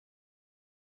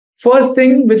first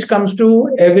thing which comes to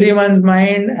everyone's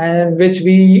mind and which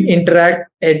we interact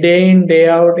a day in, day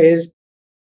out is,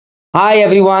 Hi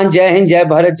everyone, Jai Hind, Jai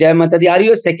Bharat, Jai Mata Di. Are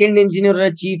you a second engineer or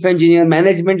a chief engineer?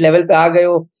 Management level पे आ गए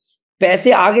हो,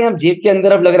 पैसे आ गए, अब जेब के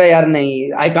अंदर अब लग रहा है यार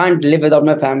नहीं, I can't live without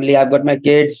my family. I've got my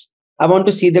kids. I want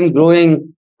to see them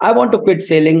growing. I want to quit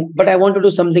sailing, but I want to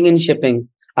do something in shipping.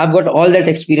 I've got all that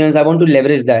experience. I want to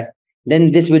leverage that.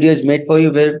 Then this video is made for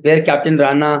you, where Captain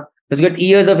Rana has got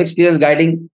years of experience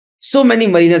guiding so many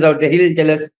mariners out there. He'll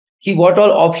tell us what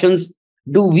all options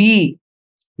do we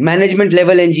management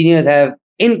level engineers have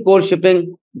in core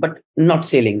shipping, but not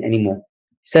sailing anymore.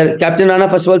 Sir, Captain Rana,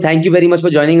 first of all, thank you very much for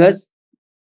joining us.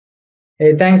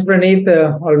 hey, thanks, Praneeth.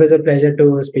 Always a pleasure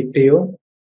to speak to you.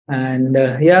 And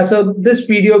so this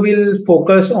video will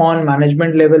focus on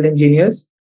management level engineers.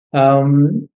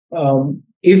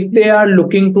 If they are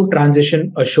looking to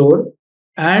transition ashore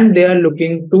and they are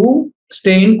looking to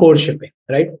stay in core shipping,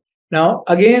 right? Now,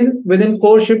 again, within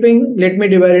core shipping, let me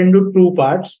divide into two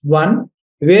parts. One,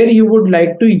 where you would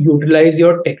like to utilize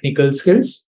your technical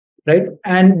skills, right?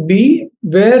 And B,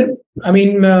 where,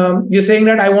 you're saying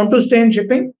that I want to stay in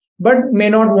shipping, but may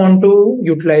not want to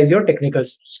utilize your technical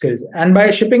skills. And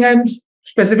by shipping, I'm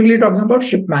specifically talking about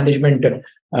ship management,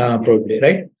 probably,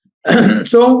 right?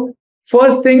 So,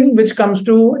 first thing which comes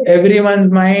to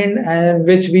everyone's mind and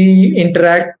which we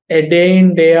interact a day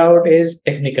in, day out is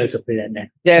technical superintendent.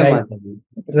 Yeah, right?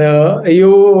 So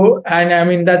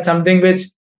that's something which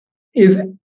is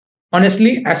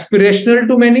honestly aspirational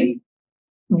to many,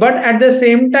 but at the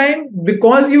same time,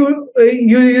 because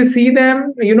you see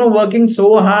them, working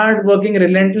so hard, working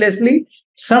relentlessly,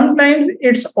 sometimes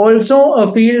it's also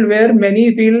a field where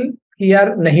many feel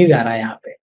yaar nahi jana yahan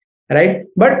pe, right?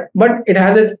 But it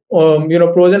has its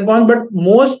pros and cons. But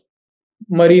most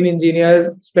marine engineers,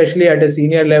 especially at a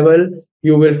senior level,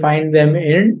 you will find them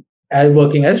as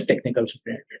working as technical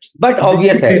superintendents. But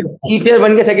obvious hai, chief year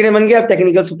ban ke, second year ban ke,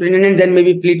 technical superintendent, then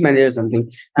maybe fleet manager or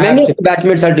something. Many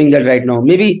batchmates are doing that right now.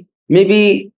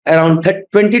 Maybe around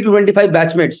 20 to 25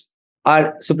 batchmates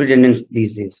are superintendents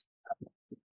these days.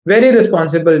 Very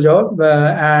responsible job,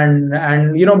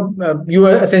 and you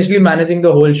are essentially managing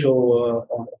the whole show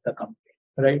of the company,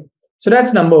 right? So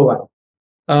that's number one.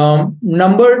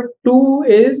 Number two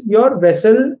is your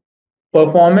vessel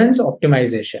performance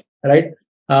optimization, right?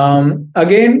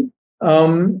 Again,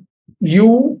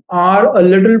 you are a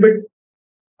little bit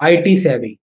IT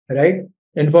savvy, right?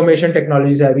 Information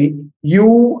technology savvy.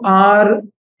 You are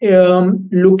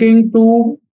looking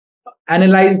to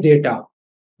analyze data.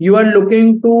 You are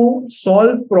looking to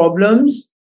solve problems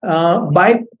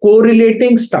by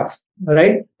correlating stuff,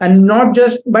 right? And not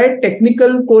just by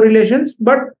technical correlations,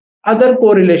 but other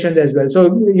correlations as well.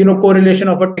 So, correlation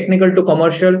of a technical to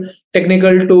commercial,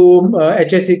 technical to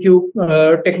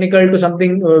HSEQ, technical to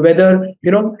something weather,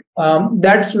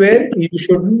 that's where you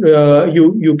should,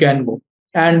 you can go.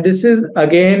 And this is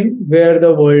again where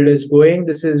the world is going.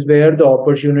 This is where the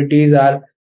opportunities are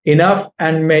enough,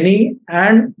 and many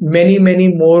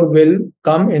more will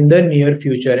come in the near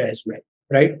future as well,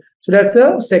 right? So that's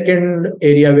the second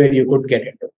area where you could get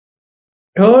into.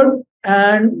 Third,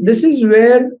 and this is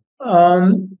where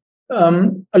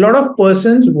a lot of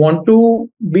persons want to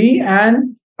be,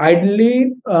 and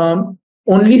ideally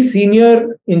only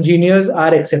senior engineers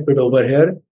are accepted over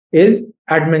here, is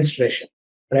administration,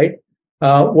 right?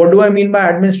 What do I mean by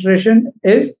administration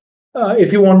is,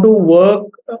 if you want to work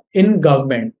in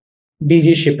government,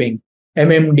 DG shipping,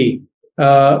 MMD,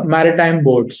 maritime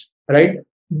boards, right?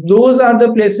 Those are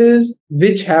the places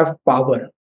which have power,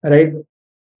 right?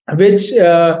 Which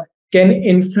can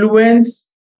influence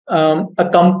a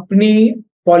company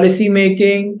policy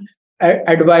making,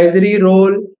 advisory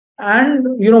role. And,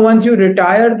 once you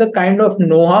retire, the kind of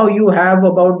know-how you have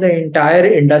about the entire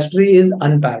industry is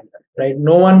unparalleled. Right?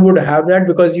 No one would have that,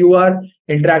 because you are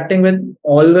interacting with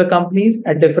all the companies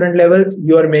at different levels.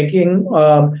 You are making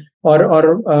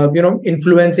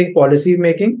influencing policy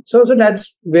making. So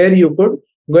that's where you could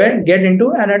go and get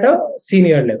into, and at a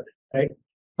senior level, right?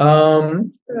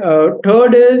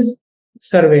 Third is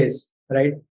surveys,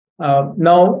 right?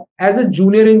 Now, as a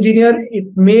junior engineer,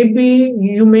 it may be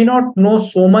you may not know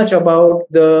so much about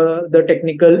the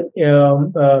technical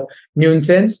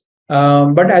nuisance.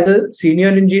 But as a senior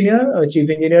engineer, chief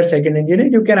engineer, second engineer,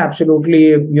 you can absolutely,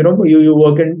 you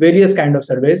work in various kind of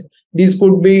surveys. These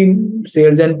could be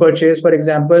sales and purchase, for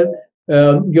example,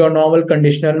 your normal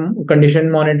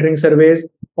condition monitoring surveys,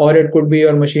 or it could be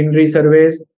your machinery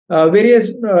surveys,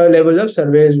 various levels of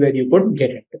surveys where you could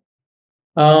get into.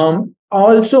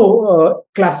 also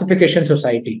classification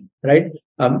society, right?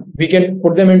 We can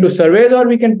put them into surveys, or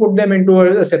we can put them into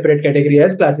a separate category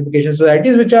as classification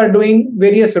societies, which are doing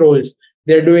various roles.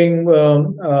 They're doing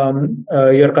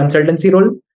your consultancy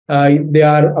role. They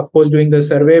are, of course, doing the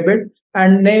survey bit,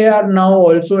 and they are now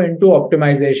also into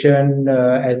optimization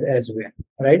as well,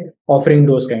 right? Offering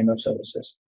those kind of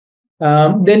services.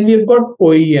 Then we've got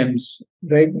OEMs,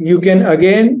 right? You can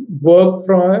again work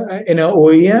from in an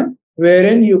OEM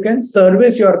wherein you can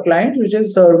service your clients, which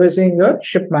is servicing your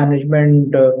ship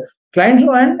management clients,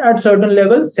 and at certain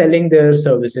levels selling their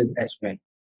services as well.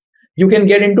 You can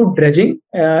get into dredging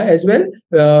as well.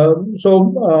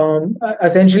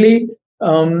 Essentially,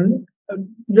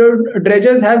 the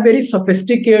dredgers have very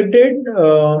sophisticated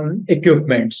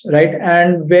equipments, right,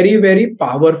 and very, very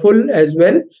powerful as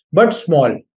well, but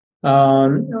small. So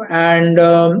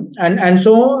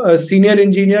a senior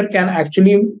engineer can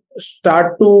actually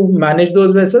start to manage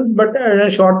those vessels, but in a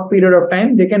short period of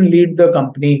time they can lead the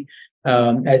company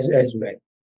as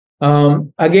well.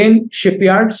 Again,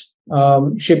 shipyards.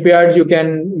 Shipyards, you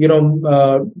can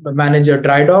manage a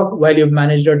dry dock. While you've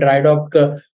managed a dry dock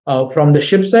from the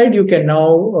ship side, you can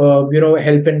now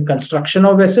help in construction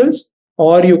of vessels,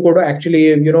 or you could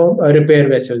actually repair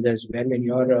vessels as well in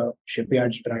your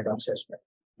shipyards, dry docks as well.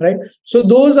 Right. So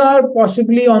those are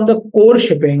possibly on the core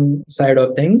shipping side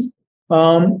of things.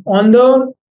 On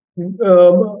the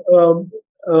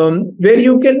where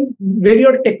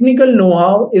your technical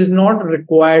know-how is not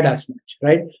required as much,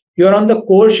 right? You're on the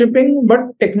core shipping, but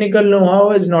technical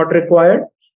know-how is not required.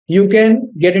 You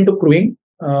can get into crewing.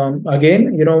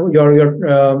 Again,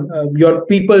 your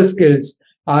people skills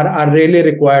are really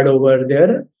required over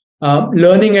there.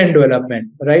 Learning and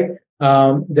development, right?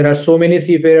 There are so many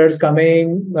seafarers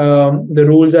coming, the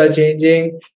rules are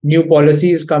changing, new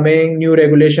policies coming, new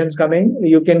regulations coming.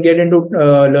 You can get into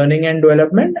learning and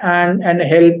development and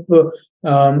help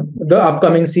the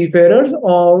upcoming seafarers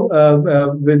or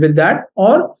with that,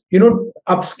 or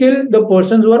upskill the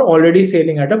persons who are already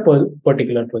sailing at a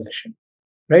particular position,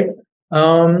 right?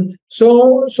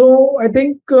 So I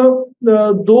think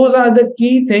those are the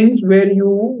key things where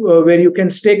you can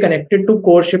stay connected to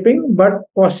core shipping, but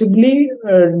possibly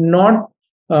not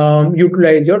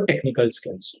utilize your technical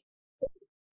skills.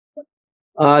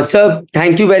 Sir,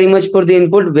 thank you very much for the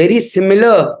input. Very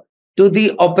similar to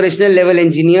the operational level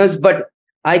engineers, but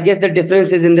I guess the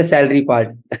difference is in the salary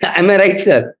part. Am I right,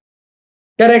 sir?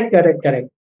 Correct.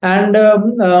 And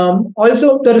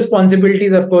also the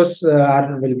responsibilities, of course,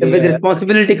 will be... With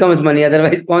responsibility comes money,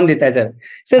 otherwise kaun deta hai, sir?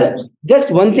 Sir, just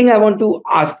one thing I want to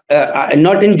ask,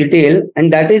 not in detail,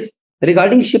 and that is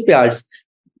regarding shipyards.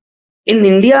 In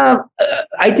India,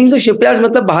 I think so shipyards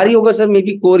matlab bahari hoga, sir,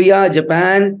 maybe Korea,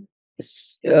 Japan,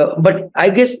 but I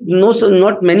guess no, so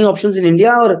not many options in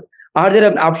India, or are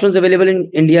there options available in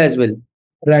India as well?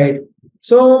 Right.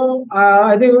 So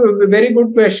I think a very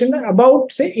good question.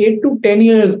 About say 8 to 10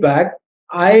 years back,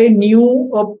 I knew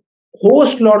a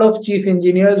lot of chief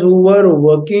engineers who were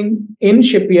working in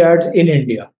shipyards in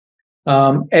India.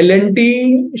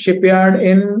 L&T shipyard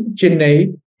in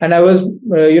Chennai, and I was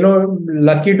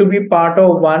lucky to be part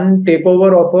of one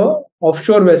takeover of a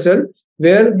offshore vessel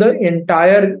where the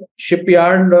entire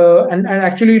shipyard and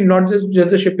actually not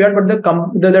just the shipyard, but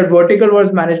that vertical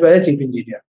was managed by a chief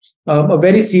engineer. A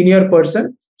very senior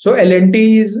person. So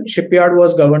L&T's shipyard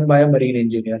was governed by a marine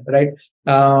engineer, right?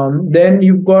 Then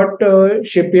you've got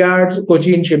shipyards,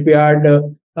 Cochin shipyard.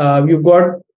 You've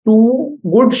got two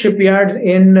good shipyards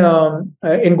in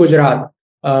Gujarat.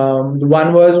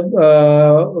 One was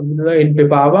in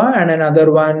Pipavav and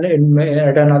another one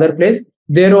at another place.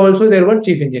 There were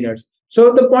chief engineers.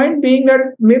 So the point being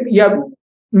that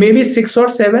maybe 6 or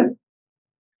 7,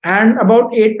 and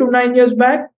about 8 to 9 years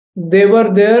back, they were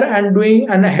there and doing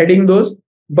and heading those,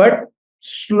 but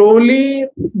slowly,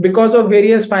 because of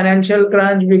various financial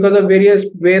crunch, because of various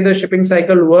way the shipping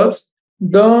cycle works,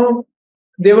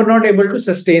 they were not able to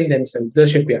sustain themselves, the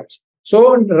shipyards.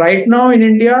 So right now in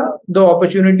India, the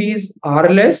opportunities are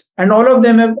less, and all of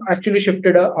them have actually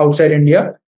shifted outside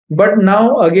India. But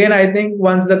now again, I think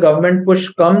once the government push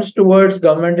comes towards,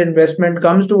 government investment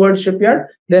comes towards shipyard,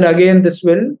 then again this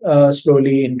will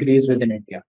slowly increase within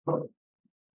India.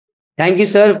 Thank you,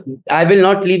 sir. I will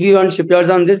not leave you on shipyards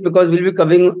on this, because we'll be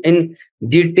covering in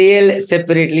detail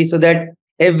separately so that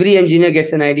every engineer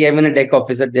gets an idea, even a deck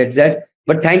officer gets that.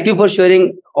 But thank you for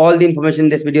sharing all the information in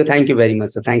this video. Thank you very much,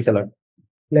 sir. Thanks a lot.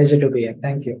 Pleasure to be here.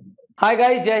 Thank you. Hi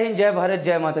guys, Jai Hind, Jai Bharat,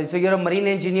 Jai Mata. So you're a marine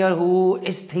engineer who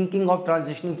is thinking of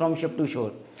transitioning from ship to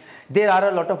shore. There are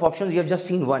a lot of options. You have just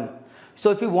seen one.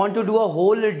 So if you want to do a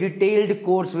whole detailed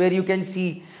course where you can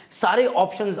see सारे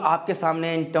options आपके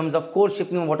सामने in terms of core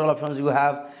shipping, what all options you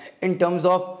have, in terms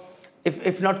of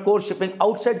if not core shipping,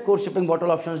 outside core shipping, what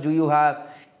all options do you have,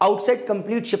 outside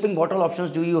complete shipping, what all options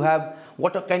do you have,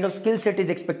 what kind of skill set is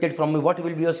expected from you, what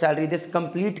will be your salary. There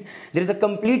is a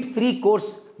complete free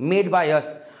course made by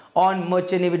us on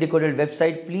Merchant Navy Decoded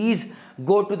website. Please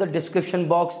go to the description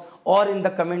box or in the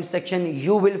comment section.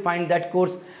 You will find that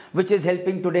course which is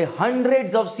helping today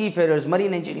hundreds of seafarers,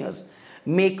 marine engineers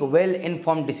make well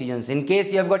informed decisions. In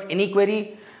case you have got any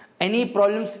query, any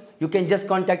problems, you can just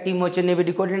contact Team Merchant Navy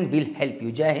Decoded and we'll help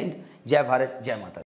you. Jai Hind, Jai Bharat, Jai Mata.